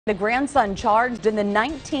The grandson charged in the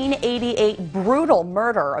 1988 brutal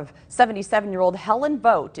murder of 77-year-old Helen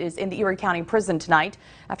Vogt is in the Erie County Prison tonight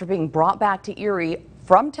after being brought back to Erie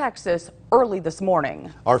from Texas early this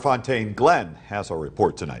morning. Our Fontaine Glenn has our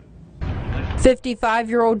report tonight.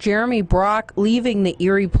 55-year-old Jeremy Brock leaving the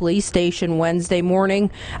Erie police station Wednesday morning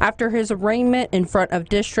after his arraignment in front of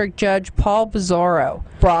District Judge Paul Bizzarro.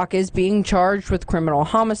 Brock is being charged with criminal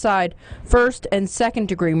homicide, first and second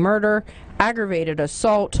degree murder, aggravated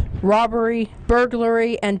assault, robbery,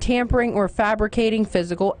 burglary, and tampering or fabricating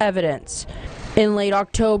physical evidence. In late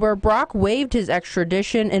October, Brock waived his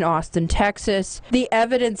extradition in Austin, Texas. The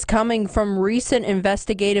evidence coming from recent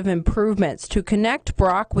investigative improvements to connect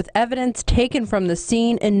Brock with evidence taken from the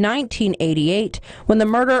scene in 1988 when the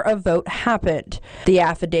murder of Vogt happened. The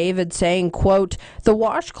affidavit saying, quote, "The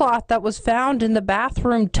washcloth that was found in the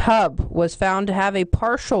bathroom tub was found to have a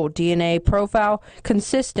partial DNA profile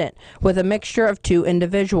consistent with a mixture of two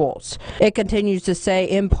individuals." It continues to say,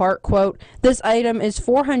 in part, quote, "This item is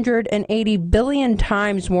 480 billion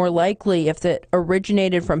times more likely if it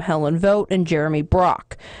originated from Helen Vogt and Jeremy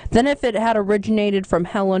Brock than if it had originated from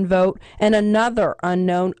Helen Vogt and another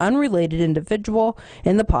unknown, unrelated individual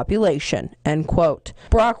in the population," end quote.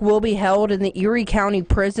 Brock will be held in the Erie County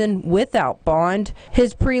Prison without bond.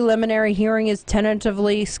 His preliminary hearing is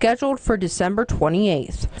tentatively scheduled for December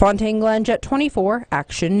 28th. Fontaine Glenn, Jet 24,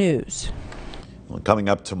 Action News. Well, coming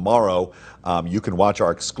up tomorrow, you can watch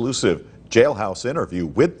our exclusive jailhouse interview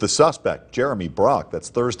with the suspect, Jeremy Brock. That's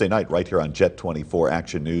Thursday night right here on Jet 24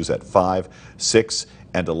 Action News at 5, 6,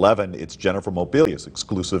 and 11. It's Jennifer Mobilia's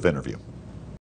exclusive interview.